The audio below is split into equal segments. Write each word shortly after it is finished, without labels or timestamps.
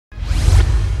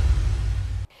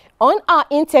On our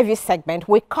interview segment,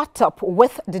 we caught up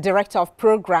with the Director of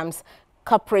Programs,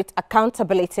 Corporate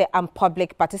Accountability and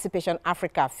Public Participation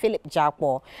Africa, Philip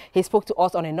Jakpor. He spoke to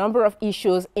us on a number of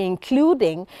issues,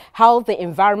 including how the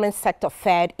environment sector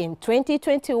fared in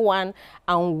 2021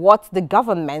 and what the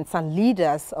governments and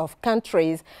leaders of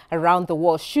countries around the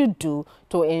world should do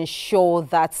to ensure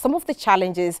that some of the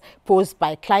challenges posed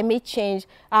by climate change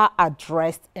are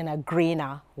addressed in a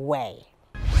greener way.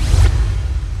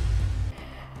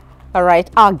 All right,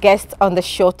 our guest on the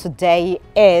show today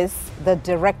is the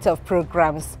Director of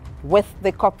Programs with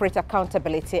the Corporate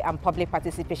Accountability and Public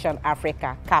Participation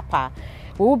Africa, CAPPA.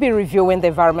 We will be reviewing the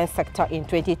environment sector in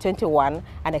 2021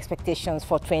 and expectations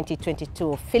for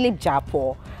 2022. Philip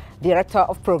Jakpor, Director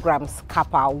of Programs,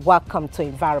 CAPPA, welcome to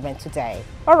Environment Today.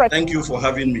 All right. Thank you for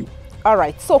having me. All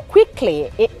right, so quickly,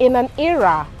 in an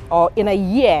era or in a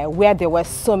year where there were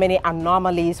so many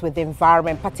anomalies with the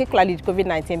environment, particularly the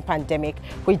COVID-19 pandemic,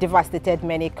 which devastated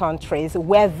many countries,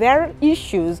 were there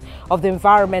issues of the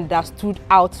environment that stood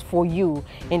out for you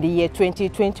in the year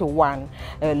 2021?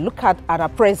 Look at an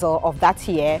appraisal of that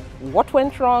year. What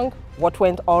went wrong, what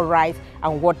went all right,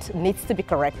 and what needs to be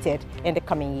corrected in the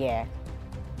coming year?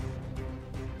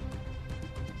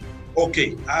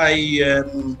 Okay, I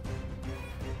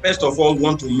first of all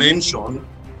want to mention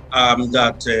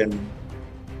that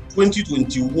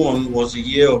 2021 was a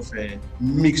year of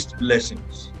mixed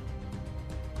blessings.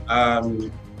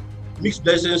 Mixed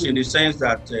blessings in the sense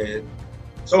that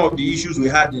some of the issues we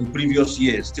had in previous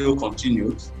years still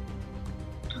continued.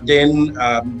 Then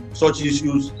such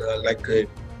issues like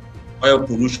oil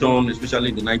pollution, especially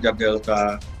in the Niger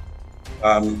Delta,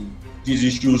 these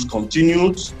issues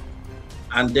continued.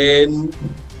 And then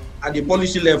at the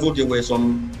policy level, there were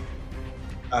some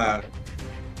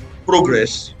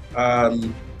progress,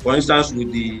 for instance,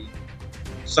 with the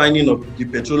signing of the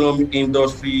Petroleum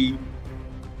Industry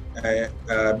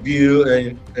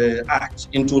Bill Act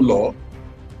into law,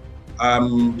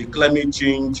 the Climate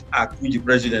Change Act, which the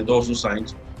President also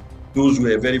signed. Those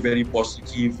were very, very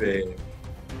positive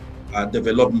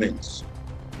developments.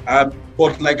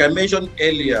 But like I mentioned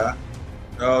earlier,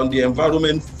 on the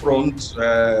environment front,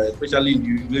 especially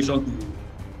in relation to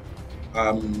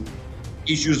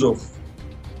issues of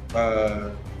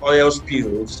oil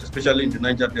spills, especially in the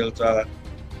Niger Delta,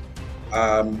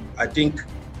 I think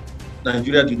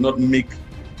Nigeria did not make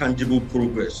tangible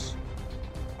progress.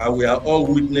 We are all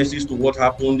witnesses to what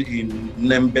happened in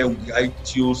Nembe with the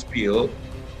ITO spill,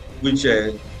 which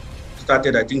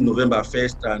started, I think, November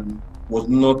 1st and was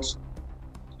not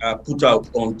put out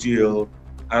until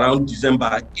around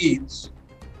December 8th.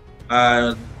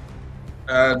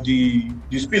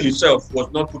 The spill itself was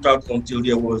not put out until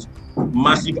there was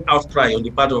massive outcry on the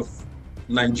part of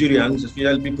Nigerians,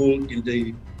 especially people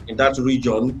in that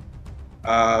region.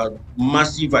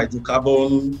 Massive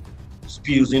hydrocarbon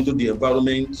spills into the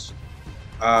environment.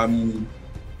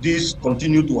 This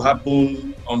continued to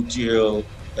happen until,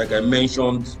 like I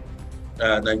mentioned,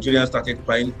 Nigerians started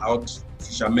crying out.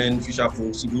 Fishermen,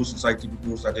 fisherfolk, civil society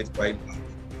people started crying out.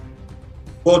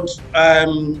 But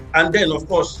and then, of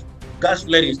course, gas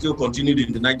flaring still continued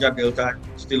in the Niger Delta.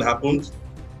 Still happened.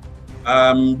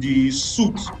 The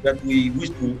suit that we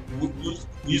used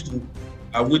to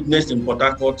witness in Port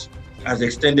Harcourt has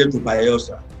extended to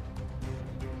Bayelsa.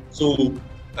 So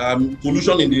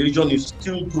pollution in the region is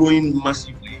still growing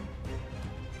massively,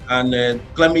 and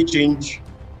climate change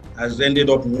has ended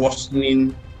up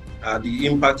worsening the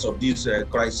impacts of this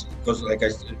crisis. Because, like I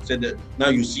said, now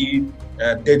you see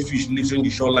dead fish littering the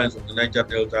shorelines of the Niger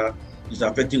Delta. It's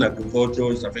affecting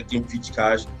agriculture, it's affecting fish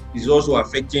catch, it's also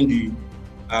affecting the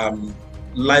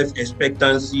life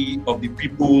expectancy of the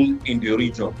people in the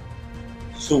region.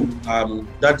 So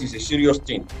that is a serious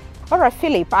thing. All right,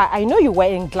 Philip, I know you were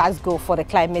in Glasgow for the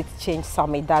Climate Change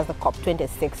Summit, that's the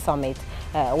COP26 summit,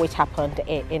 which happened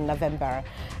in November.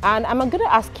 And I'm going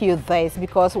to ask you this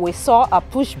because we saw a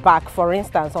pushback, for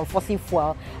instance, on fossil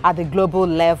fuel at the global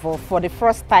level. For the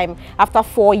first time after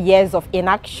 4 years of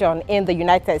inaction in the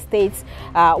United States,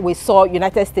 we saw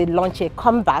United States launch a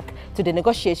comeback to the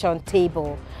negotiation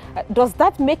table. Does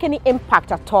that make any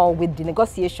impact at all with the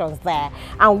negotiations there?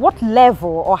 And what level,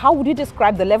 or how would you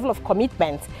describe the level of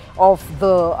commitment of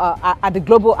the at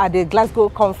the Glasgow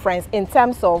conference in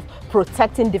terms of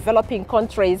protecting developing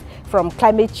countries from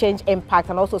climate change impact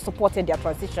and also supporting their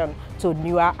transition to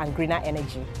newer and greener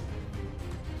energy?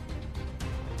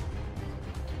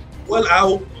 Well,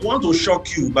 I want to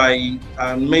shock you by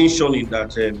mentioning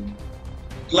that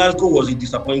Glasgow was a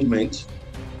disappointment.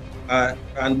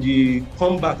 And the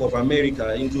comeback of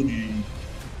America into the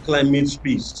climate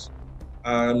space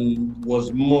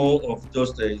was more of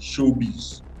just a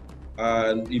showbiz.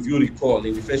 And if you recall,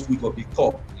 in the first week of the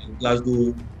COP in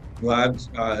Glasgow, you had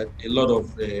a lot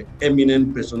of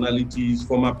eminent personalities,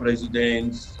 former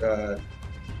presidents.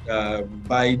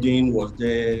 Biden was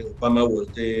there, Obama was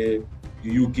there, the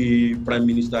UK Prime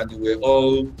Minister. They were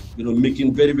all,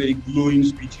 making very, very glowing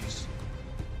speeches.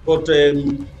 But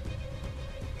the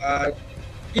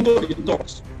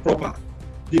talks proper,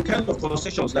 the kind of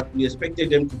concessions that we expected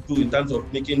them to do in terms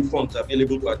of making funds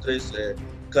available to address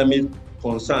climate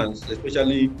concerns,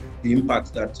 especially the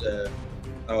impact that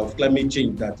of climate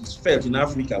change that is felt in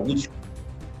Africa, which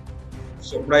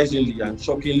surprisingly and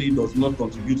shockingly does not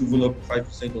contribute even up to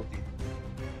 5% of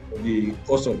the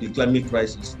cost of the climate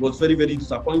crisis, was very, very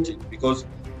disappointing, because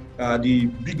the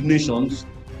big nations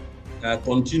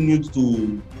continued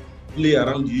to play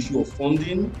around the issue of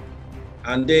funding.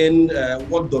 And then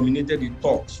what dominated the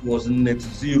talks was net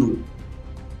zero.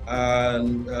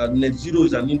 And net zero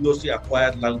is an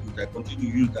industry-acquired language. I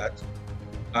continue to use that.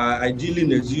 Ideally,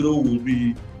 net zero will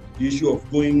be the issue of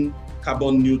going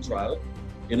carbon neutral.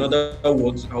 In other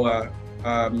words, our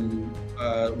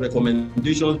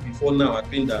recommendations before now have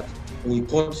been that we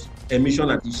cut emission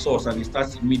at the source and it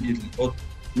starts immediately. But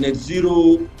net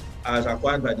zero, as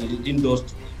acquired by the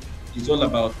industry, is all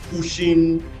about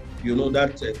pushing,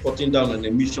 that cutting down on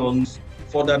emissions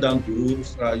further down the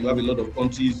road. You have a lot of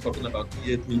countries talking about the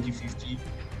year 2050.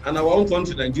 And our own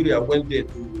country, Nigeria, went there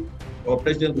our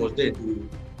president was there to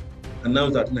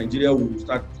announce that Nigeria will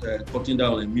start cutting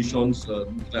down on emissions,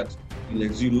 looking at the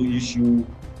net zero issue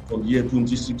from the year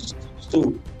 2060.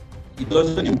 So it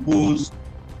doesn't impose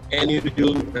any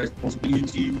real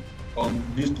responsibility on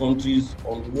these countries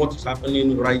on what is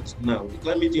happening right now. The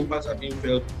climate impacts are being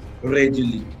felt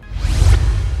readily.